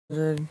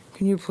Can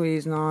you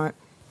please not?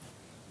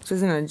 This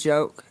isn't a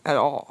joke at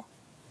all.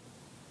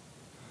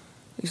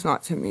 It's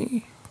not to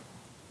me.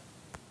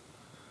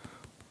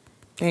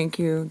 Thank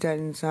you, Dead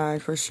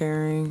Inside, for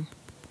sharing.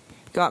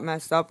 Got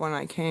messed up when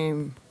I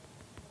came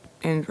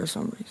in for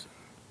some reason.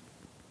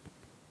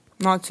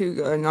 Not too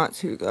good, not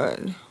too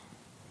good.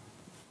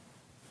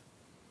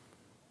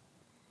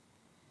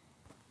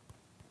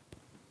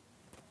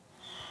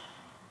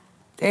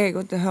 Dang,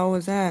 what the hell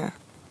was that?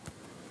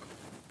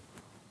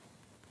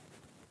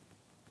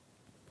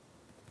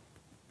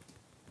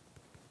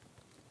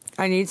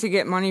 I need to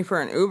get money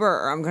for an Uber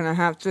or I'm gonna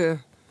have to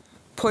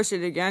push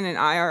it again, and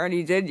I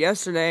already did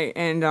yesterday,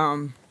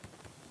 and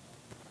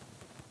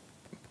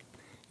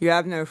you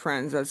have no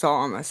friends, that's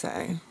all I'm gonna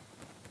say.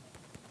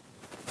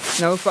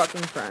 No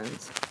fucking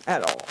friends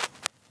at all.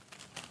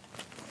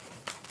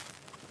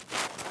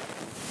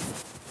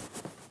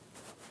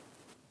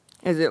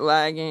 Is it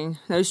lagging?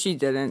 No, she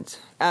didn't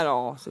at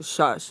all, so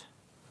shush.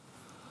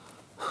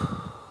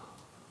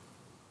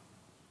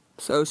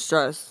 So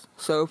stressed,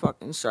 so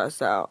fucking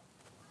stressed out.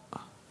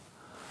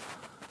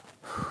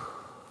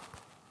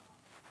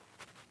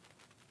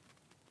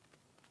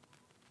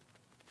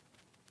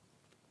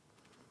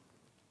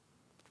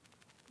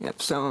 Yep,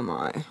 so am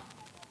I.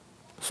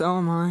 So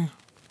am I.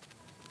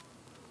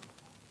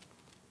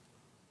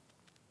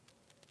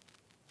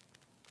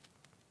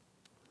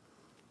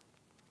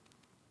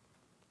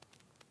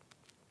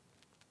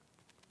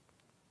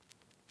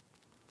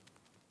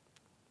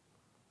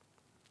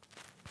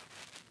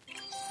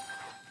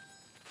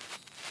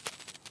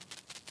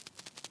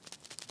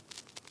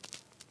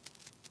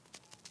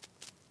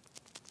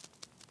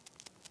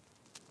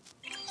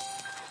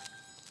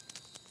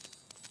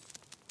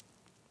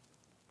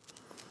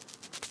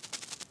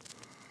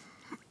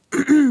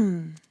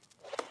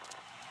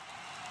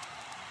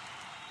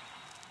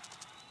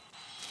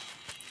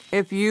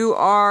 If you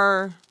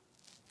are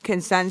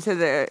consent to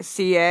the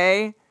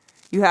CA,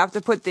 you have to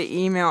put the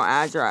email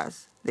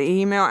address. The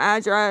email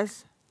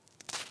address,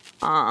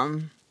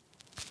 ma'am,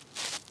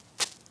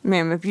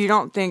 if you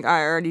don't think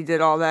I already did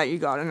all that, you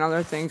got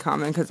another thing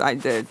coming, because I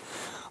did.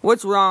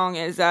 What's wrong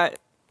is that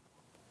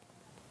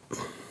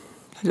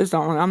I just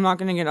don't want, I don't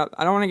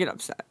want to get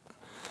upset.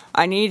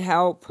 I need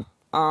help,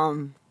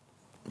 for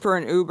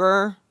an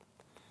Uber.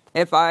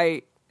 If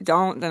I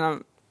don't, then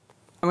I'm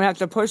gonna have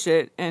to push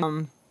it,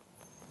 and,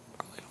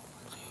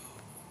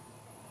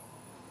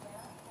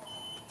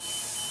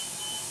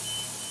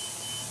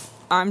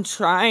 I'm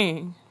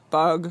trying,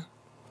 Bug.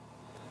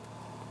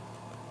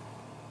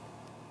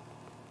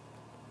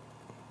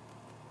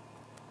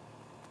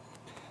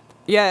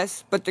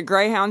 Yes, but the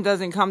Greyhound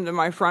doesn't come to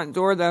my front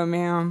door, though,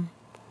 ma'am.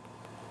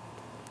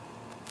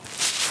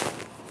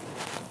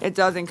 It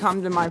doesn't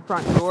come to my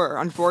front door,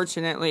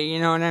 unfortunately,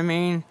 you know what I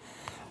mean?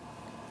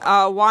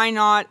 Why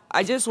not?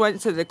 I just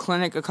went to the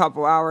clinic a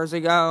couple hours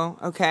ago,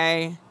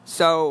 okay?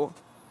 So,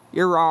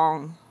 you're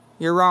wrong.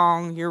 You're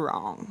wrong. You're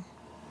wrong.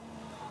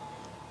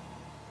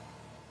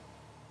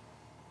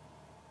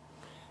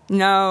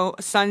 No,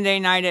 Sunday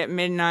night at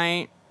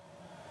midnight,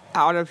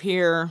 out of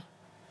here,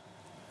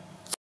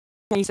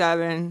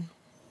 27,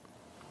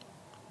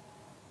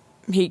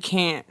 he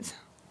can't.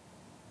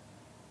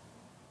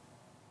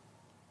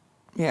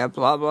 Yeah,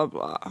 blah, blah,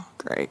 blah.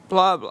 Great,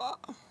 blah, blah.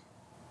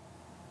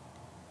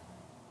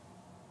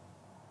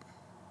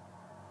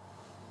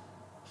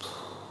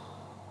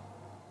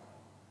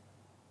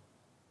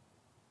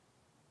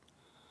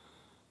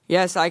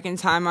 Yes, I can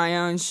tie my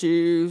own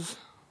shoes.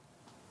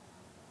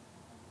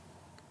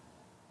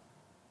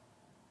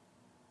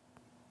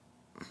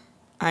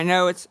 I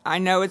know it's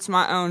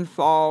my own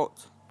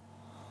fault.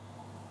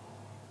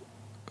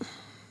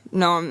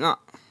 No, I'm not.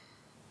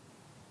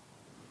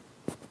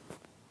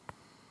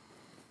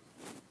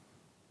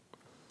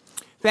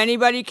 If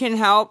anybody can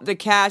help, the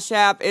Cash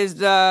App is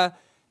the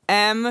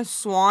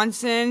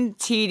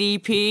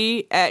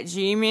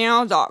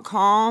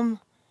mswansontdp@gmail.com,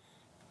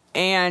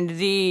 and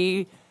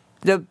the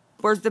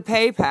where's the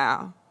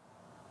PayPal?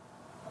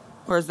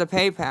 Where's the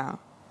PayPal?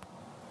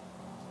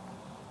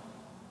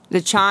 The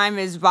chime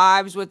is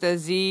Vibes with a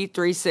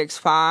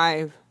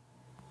Z365.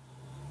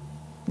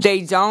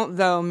 They don't,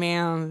 though,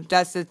 ma'am.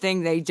 That's the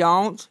thing. They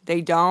don't. They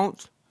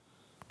don't.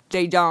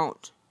 They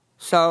don't.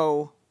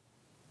 So,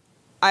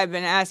 I've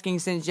been asking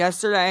since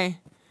yesterday.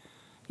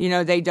 You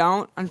know, they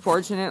don't,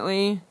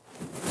 unfortunately.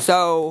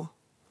 So,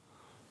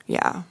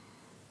 yeah.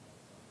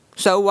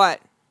 So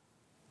what?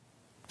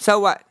 So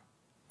what?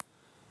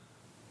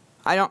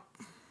 I don't...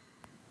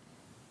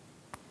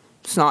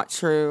 It's not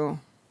true.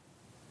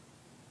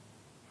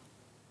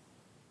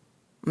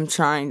 I'm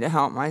trying to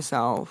help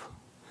myself.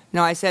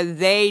 No, I said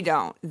they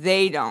don't.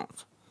 They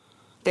don't.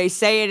 They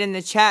say it in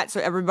the chat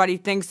so everybody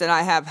thinks that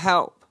I have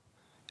help.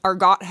 Or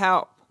got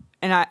help.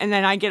 And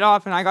then I get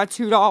off and I got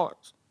 $2.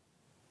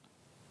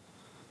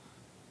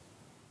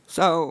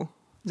 So,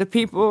 the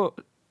people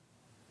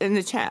in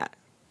the chat.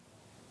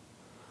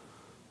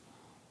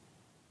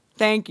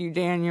 Thank you,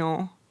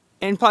 Daniel.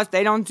 And plus,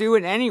 they don't do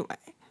it anyway.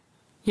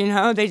 You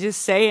know, they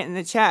just say it in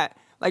the chat.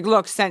 Like,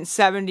 look, sent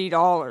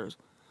 $70.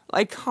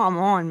 Like, come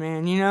on,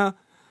 man, you know?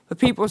 But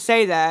people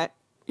say that,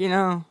 you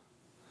know?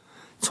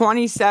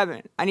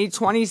 27. I need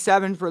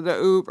 27 for the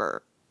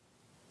Uber.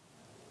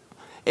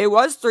 It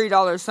was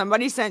 $3.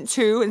 Somebody sent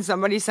 2 and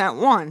somebody sent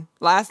 1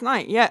 last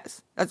night.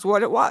 Yes, that's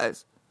what it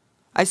was.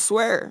 I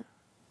swear.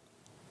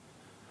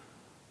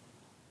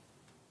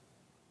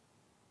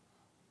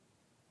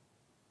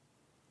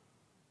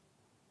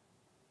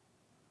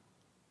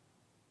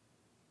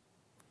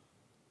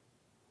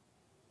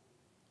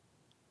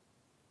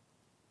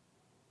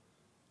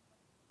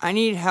 I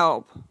need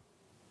help.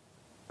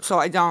 So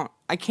I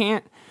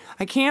can't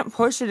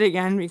push it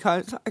again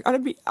because I gotta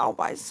be out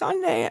by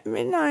Sunday at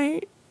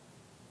midnight.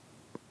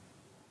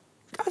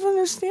 You guys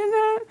understand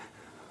that?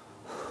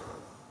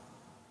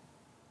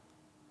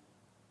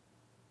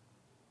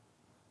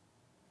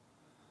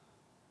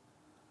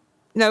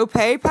 No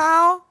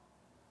PayPal?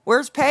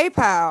 Where's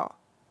PayPal?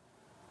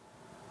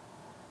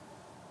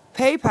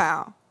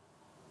 PayPal.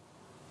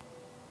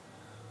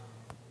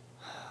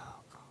 Oh,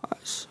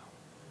 gosh.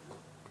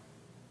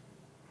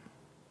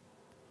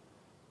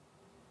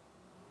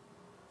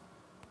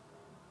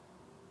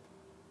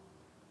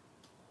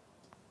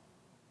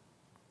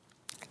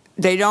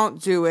 They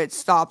don't do it.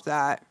 Stop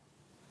that.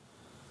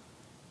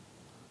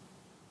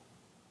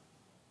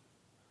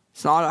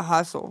 It's not a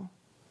hustle.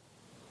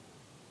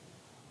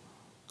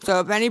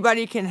 So if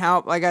anybody can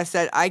help, like I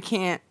said, I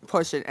can't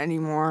push it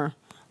anymore.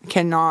 I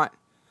cannot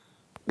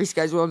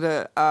reschedule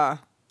the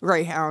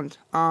Greyhound.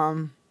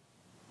 I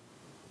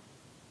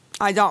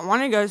don't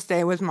want to go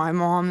stay with my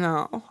mom,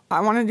 though.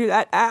 I want to do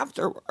that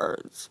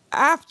afterwards.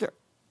 After.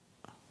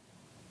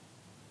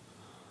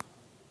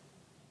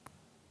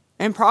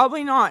 And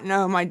probably not.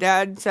 No, my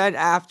dad said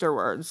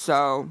afterwards.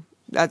 So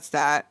that's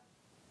that.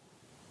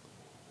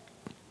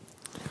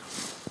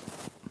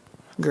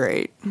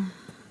 Great.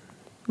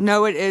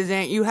 No, it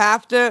isn't. You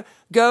have to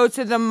go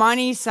to the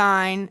money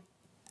sign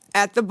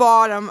at the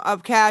bottom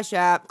of Cash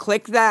App.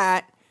 Click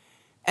that.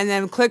 And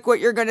then click what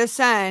you're going to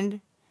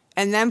send.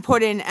 And then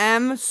put in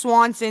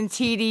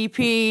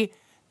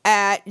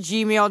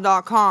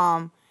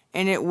mswansontdp@gmail.com.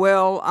 And it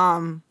will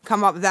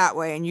come up that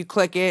way. And you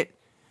click it.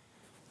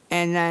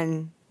 And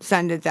then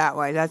send it that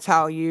way. That's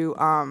how you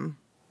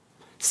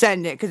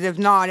send it. Because if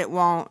not, it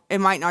won't. It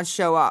might not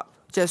show up.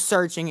 Just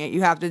searching it.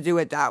 You have to do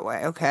it that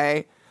way.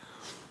 Okay?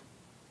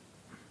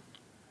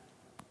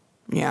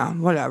 Yeah,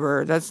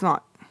 whatever. That's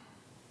not...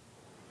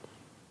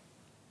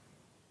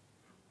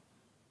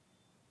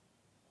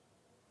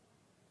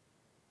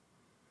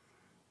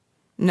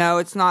 No,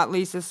 it's not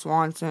Lisa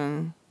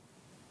Swanson.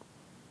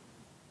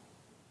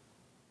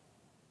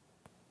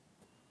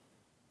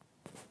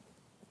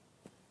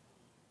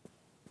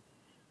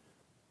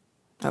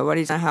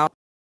 Nobody's gonna help.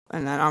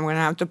 And then I'm gonna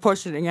have to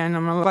push it again.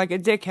 I'm gonna look like a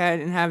dickhead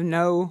and have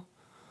no...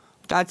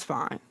 That's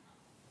fine.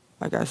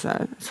 Like I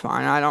said, it's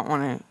fine. I don't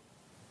want to...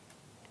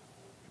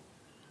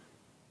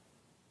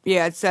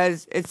 Yeah, it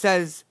says,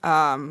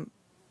 no,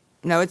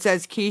 it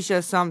says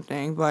Keisha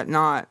something, but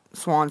not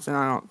Swanson,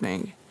 I don't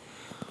think.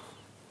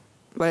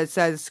 But it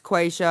says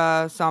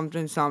Quaisha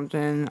something,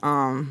 something,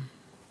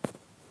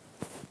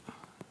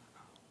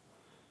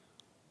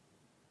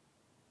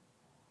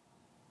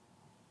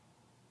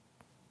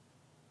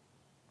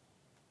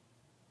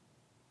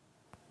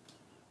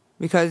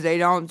 because they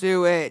don't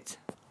do it.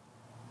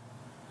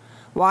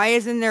 Why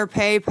isn't there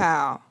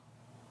PayPal?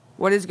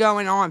 What is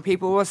going on?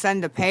 People will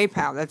send to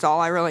PayPal. That's all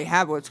I really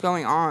have. What's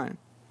going on?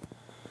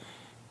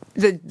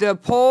 The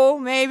poll,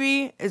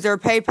 maybe? Is there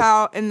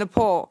PayPal in the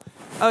poll?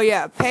 Oh,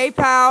 yeah.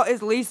 PayPal is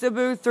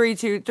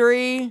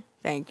LisaBoo323.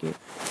 Thank you.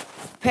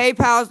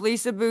 PayPal is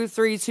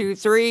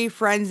LisaBoo323.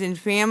 Friends and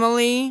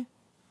family.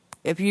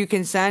 If you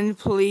can send,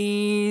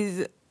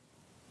 please.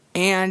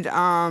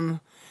 And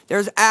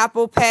there's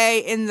Apple Pay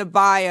in the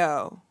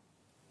bio.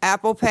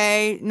 Apple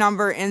Pay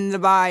number in the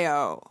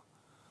bio.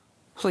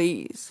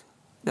 Please.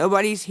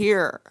 Nobody's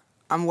here.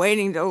 I'm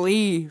waiting to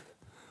leave.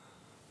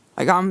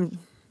 Like, I'm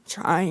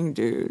trying,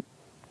 dude.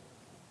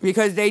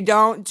 Because they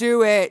don't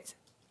do it.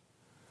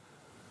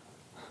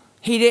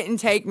 He didn't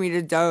take me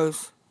to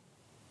dose.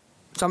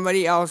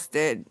 Somebody else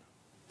did.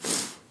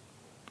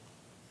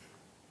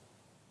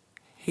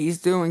 He's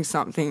doing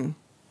something.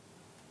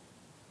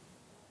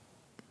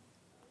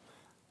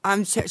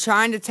 I'm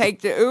trying to take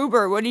the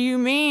Uber. What do you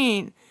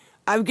mean?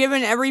 I've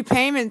given every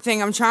payment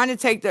thing. I'm trying to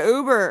take the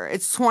Uber.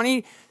 It's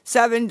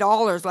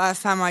 $27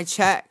 last time I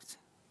checked.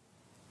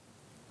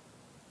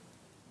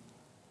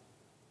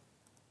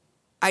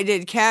 I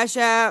did Cash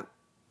App,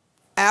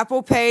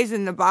 Apple Pay's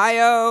in the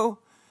bio,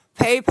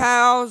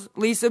 PayPal's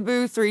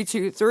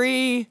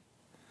LisaBoo323.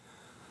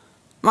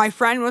 My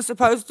friend was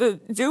supposed to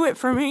do it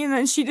for me, and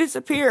then she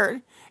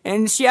disappeared.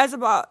 And she has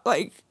about,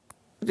 like,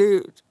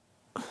 dude.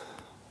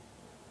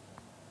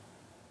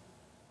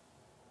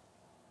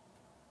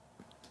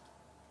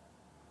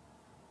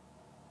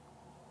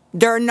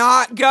 They're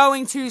not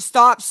going to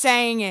stop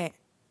saying it.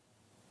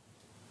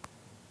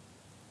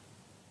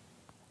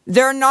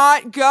 They're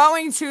not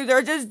going to.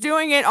 They're just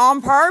doing it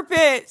on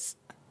purpose.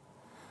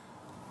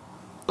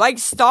 Like,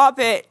 stop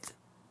it.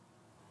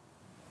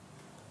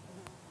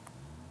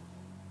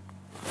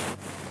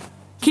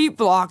 Keep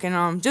blocking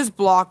them. Just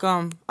block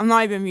them. I'm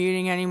not even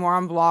muting anymore.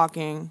 I'm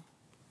blocking.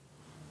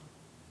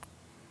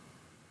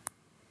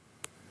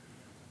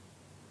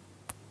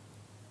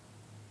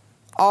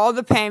 All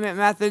the payment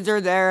methods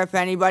are there if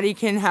anybody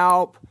can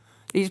help.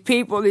 These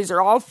people, these are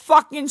all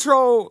fucking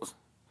trolls.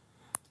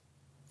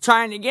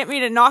 Trying to get me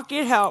to not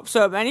get help.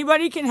 So if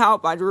anybody can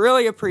help, I'd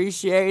really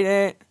appreciate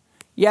it.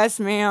 Yes,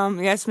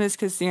 ma'am. Yes, Miss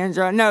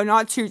Cassandra. No,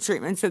 not 2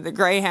 treatments of the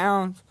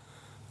Greyhound.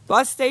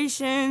 Bus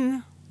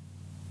station.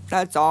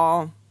 That's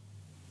all.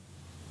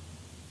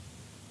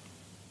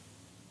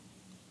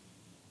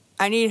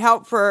 I need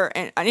help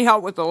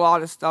with a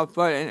lot of stuff,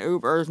 but an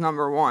Uber is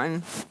number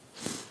 1.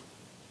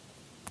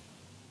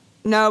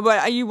 No,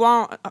 but you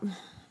won't.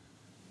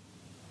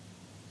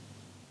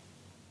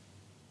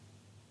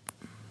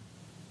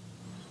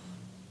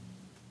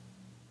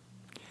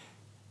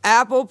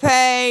 Apple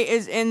Pay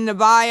is in the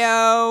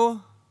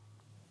bio.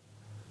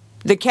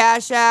 The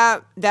Cash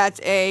App,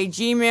 that's a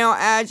Gmail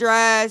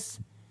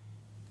address.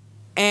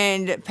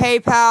 And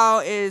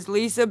PayPal is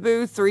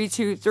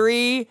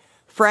LisaBoo323.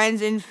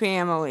 Friends and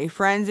family.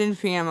 Friends and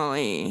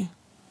family.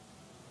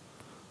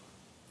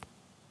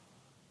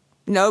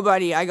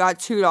 Nobody. I got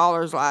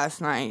 $2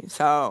 last night,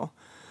 so.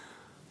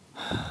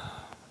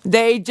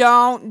 They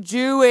don't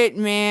do it,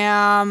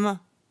 ma'am.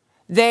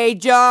 They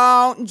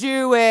don't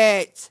do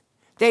it.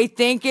 They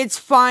think it's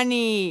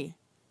funny.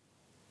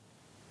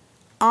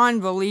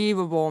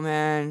 Unbelievable,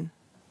 man.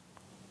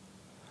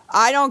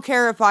 I don't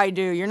care if I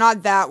do. You're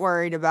not that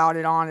worried about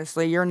it,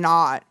 honestly. You're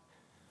not.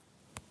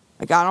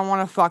 Like, I don't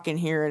want to fucking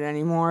hear it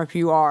anymore if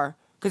you are.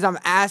 Because I'm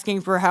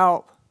asking for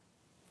help.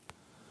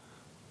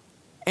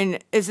 And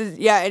this is,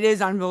 yeah, it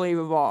is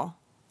unbelievable.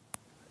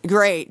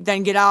 Great.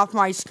 Then get off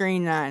my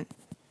screen then.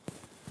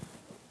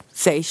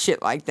 Say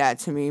shit like that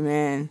to me,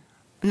 man.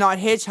 I'm not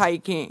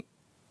hitchhiking.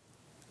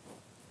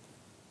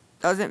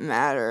 Doesn't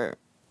matter.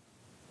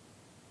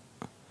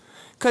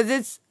 Because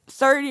it's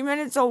 30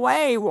 minutes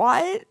away.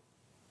 What?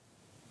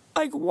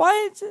 Like,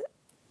 what?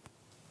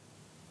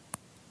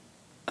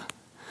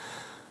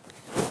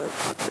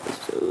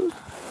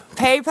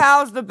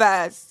 PayPal's the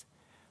best.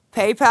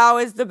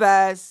 PayPal is the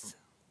best.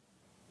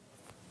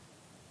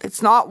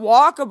 It's not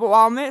walkable.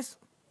 I'll miss.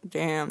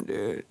 Damn,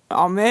 dude.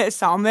 I'll miss.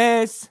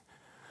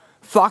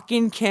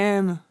 Fucking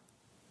Kim.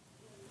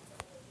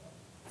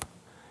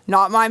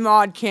 Not my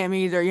mod Kim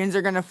either. Yins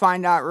are gonna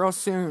find out real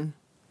soon.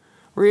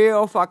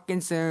 Real fucking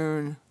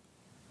soon.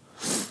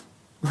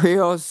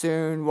 Real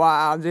soon.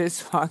 Wow, this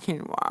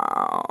fucking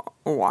wow.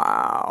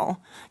 Wow.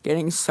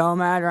 Getting so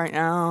mad right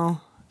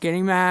now.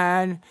 Getting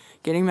mad.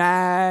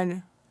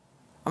 I'm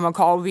gonna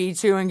call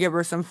V2 and give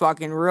her some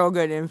fucking real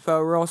good info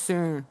real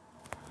soon.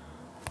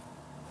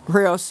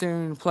 Real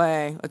soon.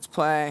 Play. Let's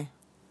play.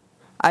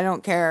 I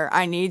don't care.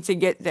 I need to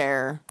get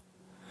there.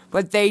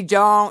 But they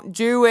don't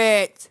do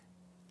it.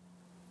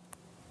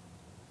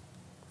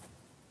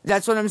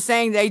 That's what I'm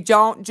saying. They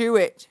don't do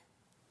it.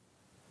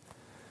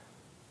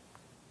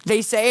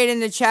 They say it in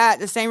the chat.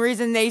 The same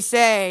reason they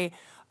say,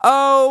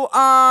 oh,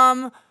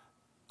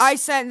 I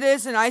sent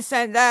this and I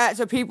sent that.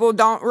 So people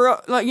don't,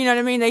 you know what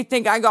I mean? They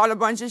think I got a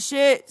bunch of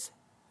shit.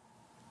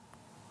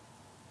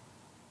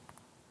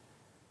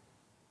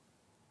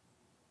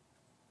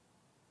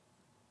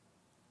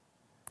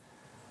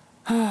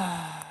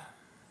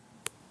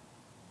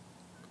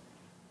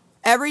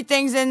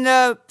 Everything's in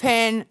the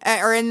pin,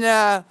 or in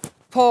the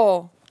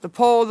poll. The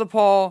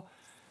poll.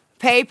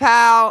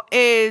 PayPal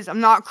is, I'm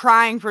not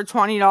crying for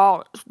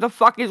 $20. The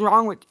fuck is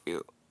wrong with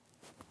you?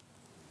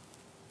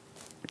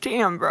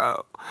 Damn,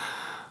 bro.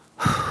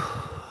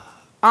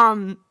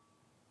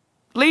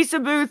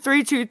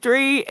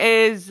 LisaBoo323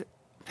 is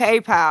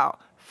PayPal.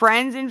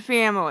 Friends and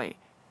family.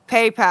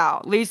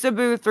 PayPal.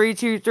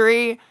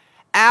 LisaBoo323.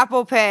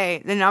 Apple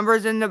Pay. The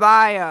number's in the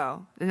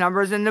bio.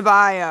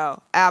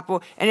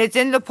 Apple. And it's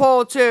in the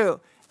poll,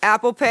 too.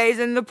 Apple Pay's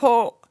in the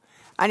poll.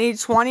 I need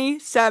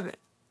 27.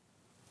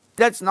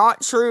 That's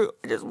not true.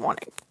 I just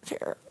want to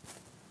care.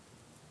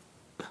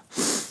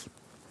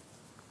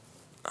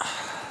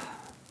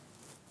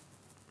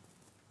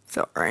 It's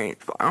alright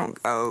if I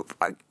don't go.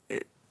 Fuck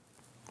it.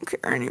 I don't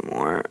care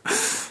anymore.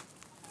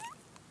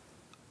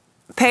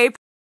 PayPal.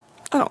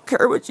 I don't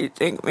care what you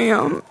think,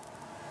 ma'am.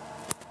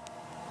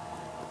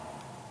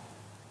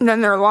 And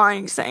then they're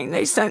lying, saying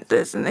they sent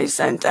this and they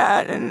sent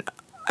that, and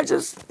I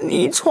just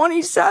need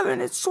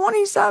 27. It's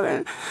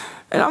 27.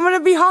 And I'm going to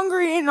be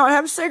hungry and not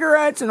have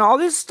cigarettes and all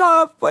this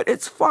stuff, but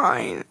it's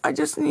fine. I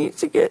just need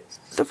to get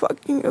the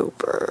fucking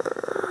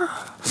Uber.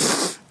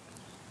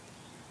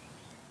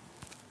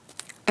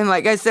 And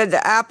like I said,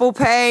 the Apple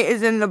Pay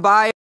is in the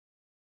bio,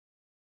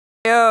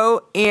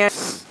 and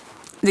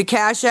the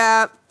Cash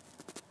App,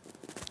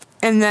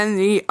 and then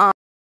the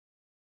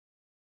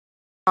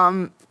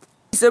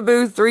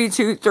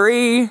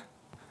LisaBoo323.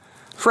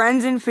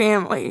 Friends and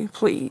family,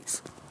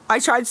 please. I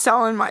tried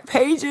selling my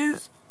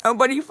pages.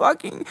 Everybody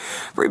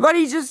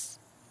just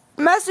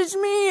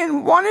messaged me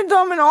and wanted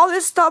them and all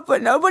this stuff,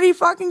 but nobody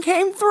fucking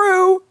came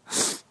through.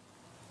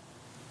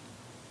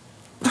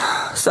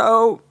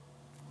 So,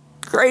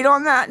 great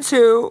on that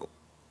too.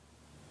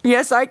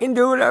 Yes, I can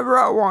do whatever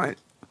I want.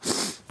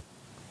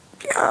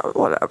 Yeah,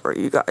 whatever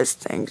you guys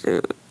think,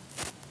 dude.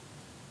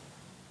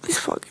 These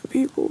fucking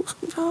people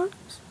sometimes.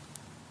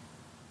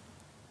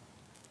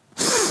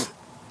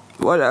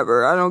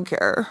 Whatever, I don't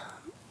care.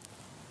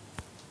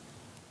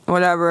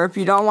 Whatever, if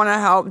you don't want to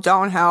help,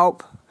 don't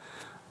help.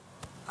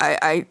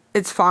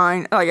 It's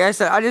fine. Like I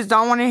said, I just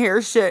don't want to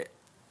hear shit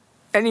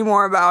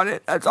anymore about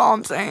it. That's all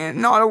I'm saying.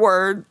 Not a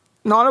word.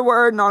 Not a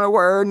word, not a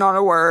word, not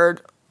a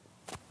word.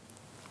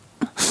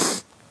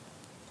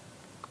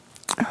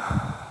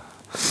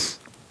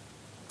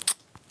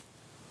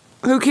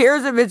 Who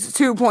cares if it's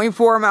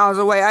 2.4 miles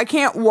away? I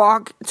can't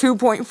walk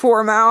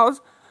 2.4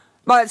 miles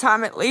by the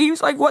time it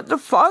leaves. Like, what the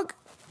fuck?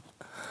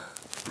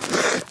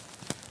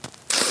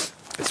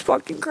 It's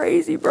fucking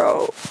crazy,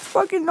 bro. It's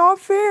fucking not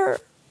fair.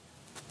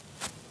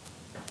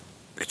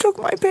 It took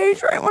my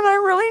page right when I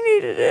really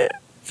needed it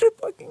to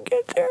fucking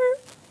get there.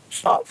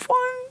 It's not fun.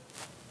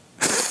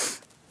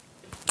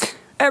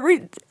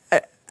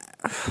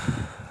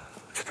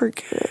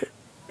 Forget it.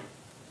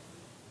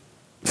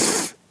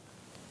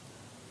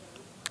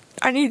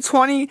 I need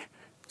 $27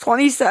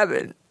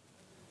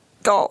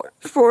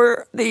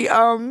 for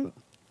the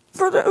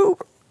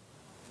Uber.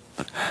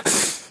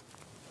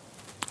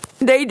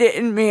 They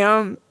didn't,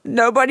 ma'am.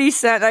 Nobody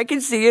sent. I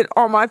can see it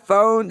on my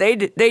phone. They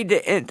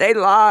didn't. They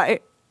lie.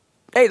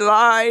 They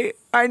lie.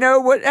 I know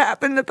what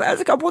happened the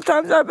past couple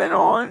times I've been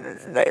on.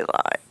 They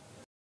lie.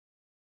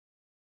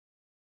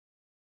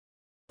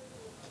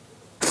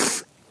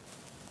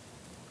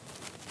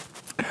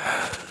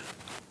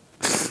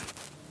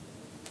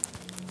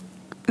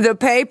 The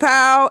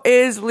PayPal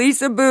is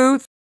Lisa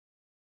Booth.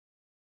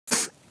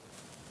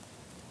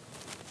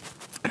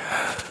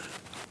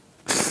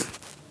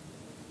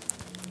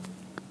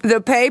 The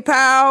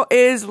PayPal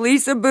is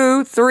Lisa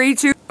Booth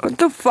 32. What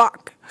the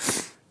fuck?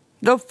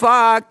 The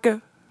fuck?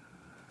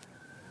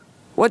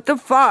 What the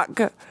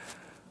fuck?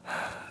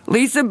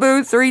 Lisa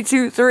Booth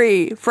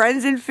 323.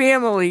 Friends and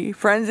family.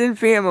 Friends and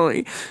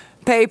family.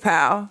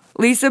 PayPal.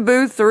 Lisa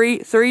Booth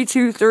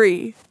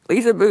 323.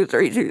 Lisa Booth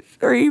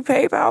 323.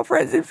 PayPal.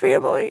 Friends and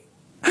family.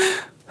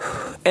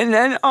 And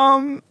then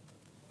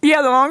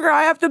yeah, the longer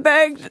I have to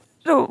beg,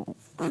 the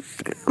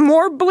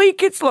more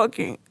bleak it's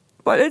looking.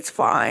 But it's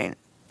fine.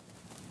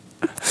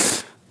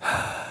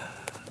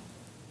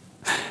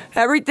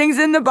 Everything's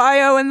in the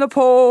bio and the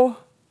poll.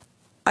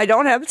 I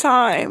don't have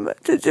time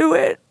to do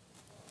it.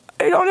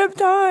 I don't have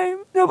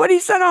time. Nobody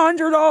sent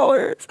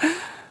 $100.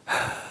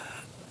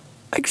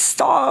 Like,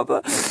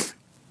 stop.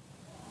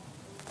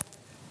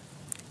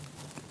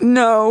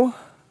 No.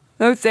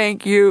 No,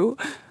 thank you.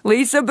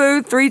 Lisa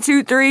Booth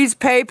 323's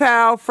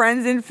PayPal,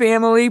 friends and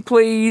family,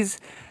 please.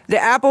 The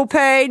Apple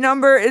Pay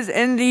number is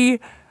in the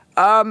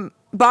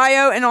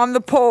bio and on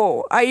the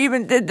poll. I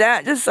even did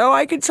that just so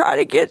I could try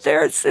to get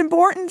there. It's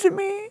important to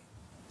me.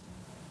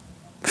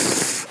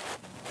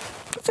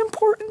 It's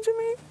important to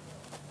me.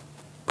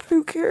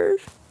 Who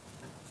cares?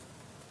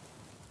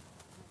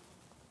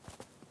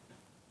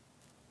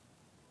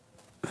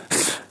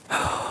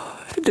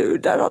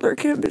 Dude, that other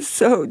camp is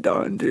so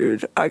done,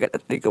 dude. I gotta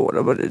think of what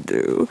I'm gonna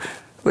do.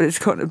 But it's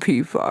gonna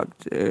be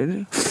fucked,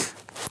 dude.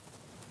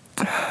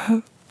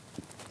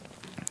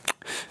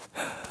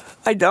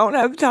 I don't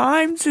have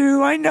time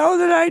to. I know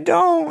that I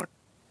don't.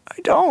 I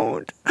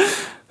don't.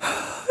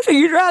 So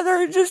you'd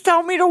rather just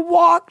tell me to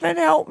walk than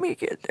help me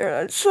get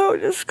there. That's so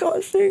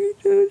disgusting,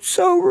 dude. It's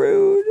so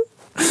rude.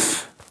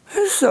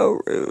 It's so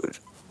rude.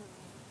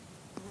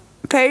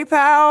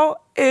 PayPal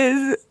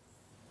is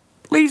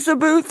Lisa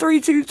Booth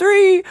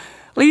 323.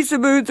 Lisa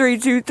Booth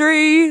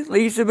 323.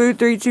 Lisa Booth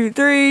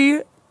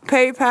 323.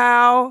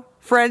 PayPal,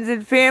 friends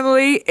and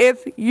family,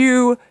 if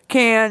you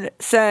can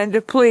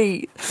send,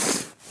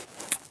 please.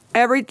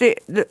 Everything,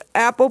 the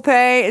Apple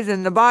Pay is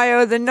in the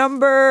bio, the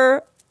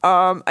number.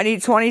 I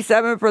need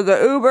 27 for the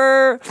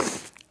Uber.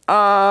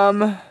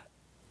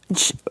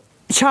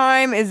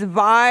 Chime is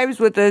Vibes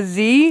with a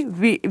Z,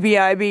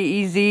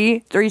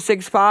 VIBEZ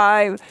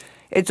 365.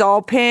 It's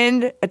all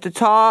pinned at the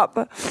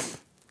top.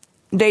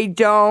 They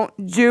don't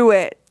do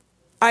it.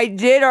 I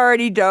did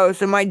already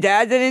dose, and my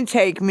dad didn't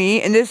take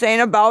me, and this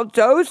ain't about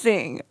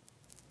dosing.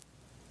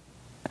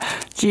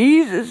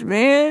 Jesus,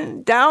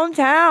 man.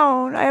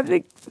 Downtown. I have to...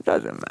 It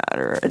doesn't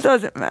matter. It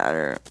doesn't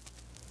matter.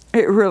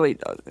 It really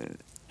doesn't.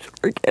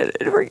 Forget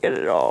it. Forget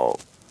it all.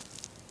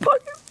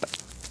 Fucking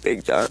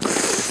big time.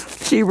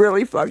 She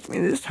really fucked me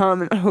this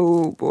time, and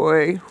oh,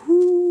 boy.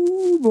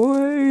 Oh,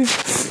 boy.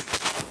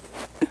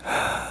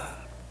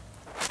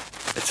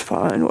 It's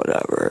fine,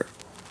 whatever.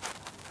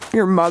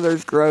 Your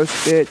mother's gross,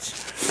 bitch.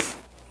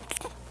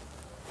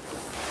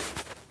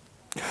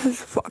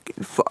 It's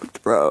fucking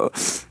fucked, bro.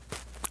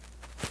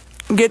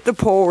 Get the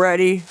poll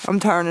ready. I'm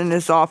turning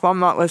this off. I'm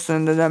not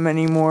listening to them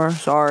anymore.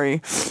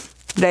 Sorry.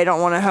 They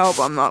don't want to help.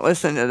 I'm not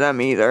listening to them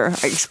either.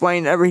 I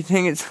explained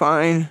everything. It's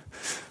fine.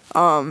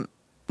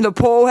 The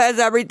poll has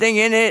everything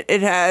in it.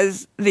 It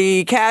has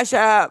the Cash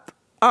App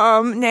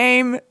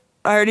name.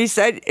 I already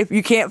said if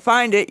you can't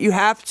find it, you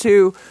have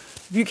to.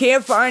 If you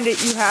can't find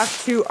it, you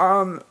have to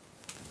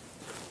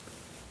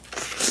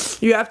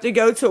you have to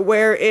go to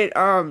where it,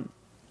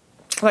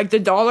 like the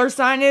dollar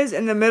sign is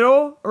in the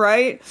middle,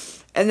 right?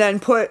 And then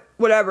put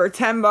whatever,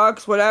 10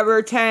 bucks,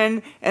 whatever,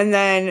 10, and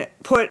then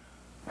put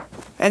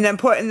in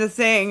the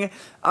thing,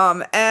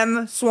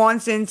 M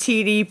Swanson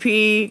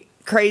TDP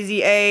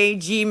crazy a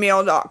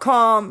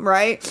gmail.com,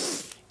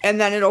 right? And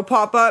then it'll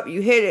pop up,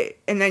 you hit it,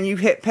 and then you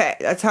hit pay.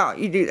 That's how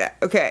you do that,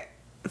 okay?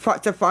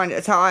 To find it,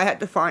 that's how I had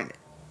to find it.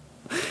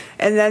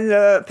 And then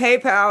the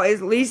PayPal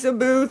is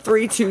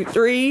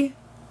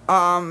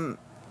LisaBoo323,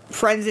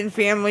 friends and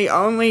family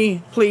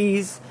only,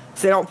 please,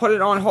 so don't put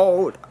it on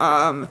hold.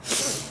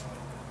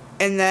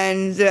 And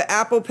then the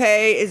Apple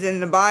Pay is in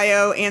the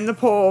bio and the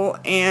poll,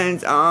 and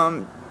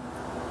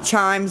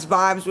Chimes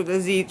Vibes with a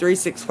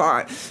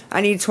Z365.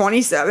 I need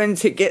 27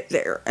 to get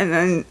there, and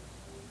then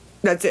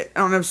that's it. I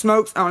don't have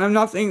smokes, I don't have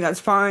nothing, that's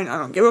fine. I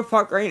don't give a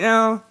fuck right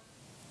now.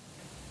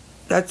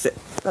 That's it.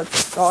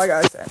 That's all I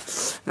gotta say.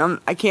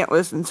 I can't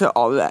listen to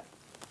all that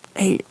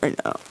hate right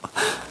now.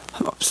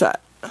 I'm upset.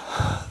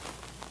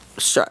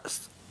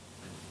 Stressed.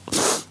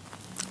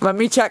 Let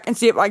me check and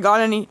see if I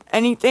got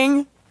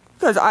anything.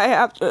 Because I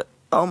have to.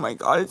 Oh my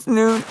god, it's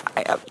noon.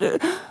 I have to.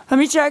 Let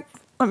me check.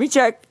 Let me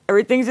check.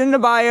 Everything's in the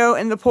bio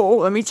and the poll.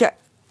 Let me check.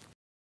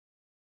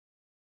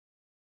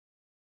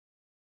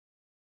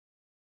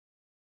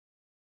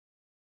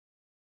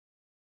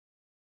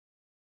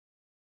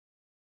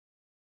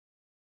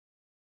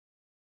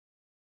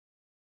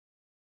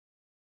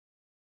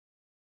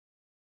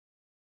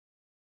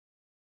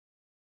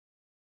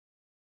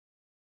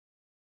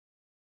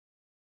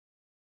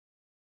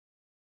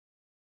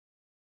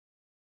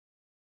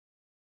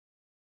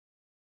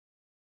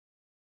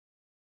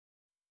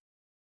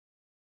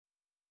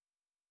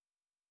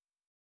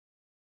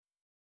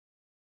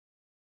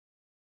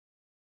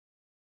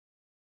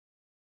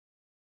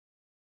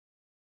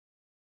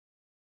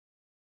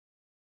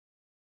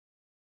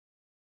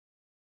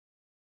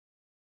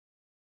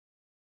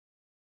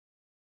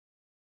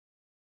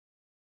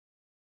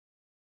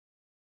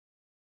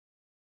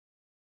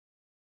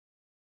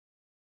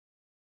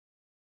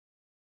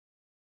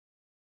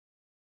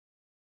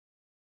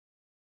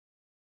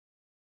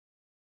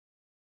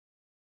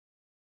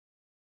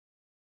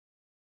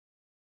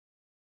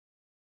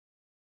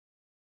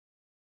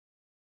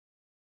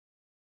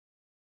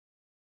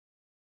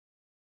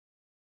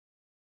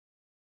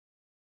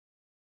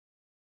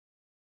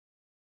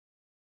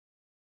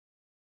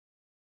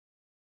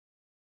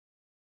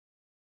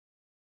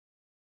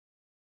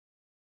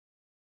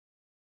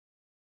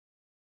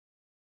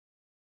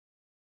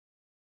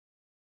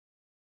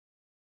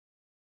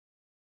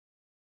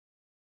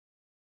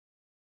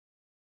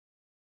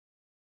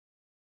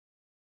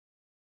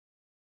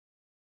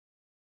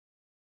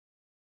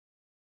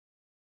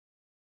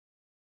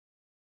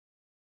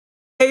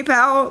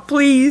 PayPal,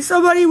 please.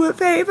 Somebody with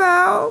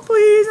PayPal,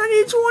 please. I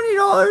need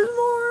 $20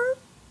 more.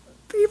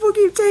 People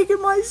keep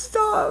taking my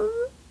stuff.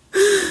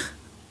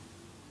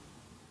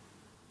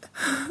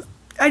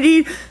 I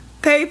need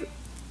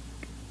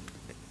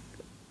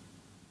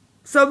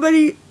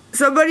somebody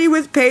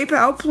with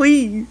PayPal,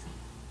 please.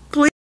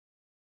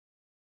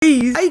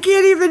 Please. I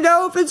can't even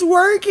know if it's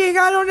working.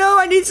 I don't know.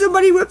 I need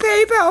somebody with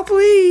PayPal,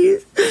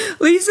 please.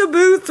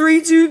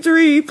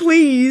 LisaBoo323,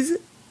 please.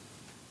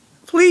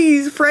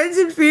 Please, friends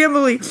and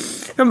family.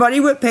 Somebody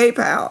with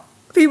PayPal.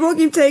 People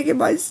keep taking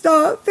my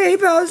stuff.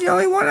 PayPal is the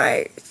only one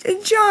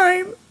and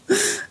Chime.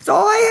 It's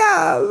all I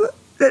have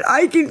that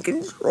I can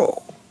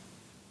control.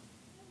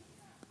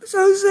 I'm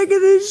so sick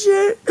of this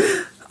shit.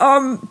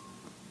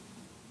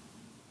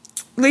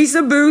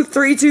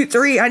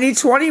 LisaBoo323. I need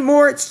 20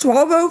 more. It's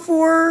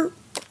 12:04.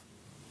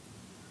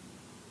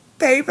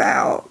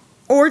 PayPal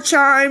or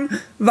Chime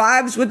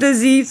Vibes with a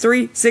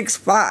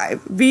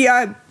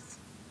Z365.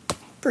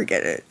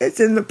 Forget it. It's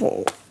in the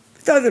poll.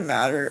 It doesn't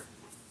matter.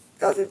 It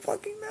doesn't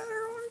fucking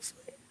matter,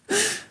 honestly.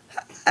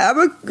 Have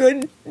a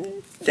good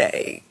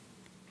day.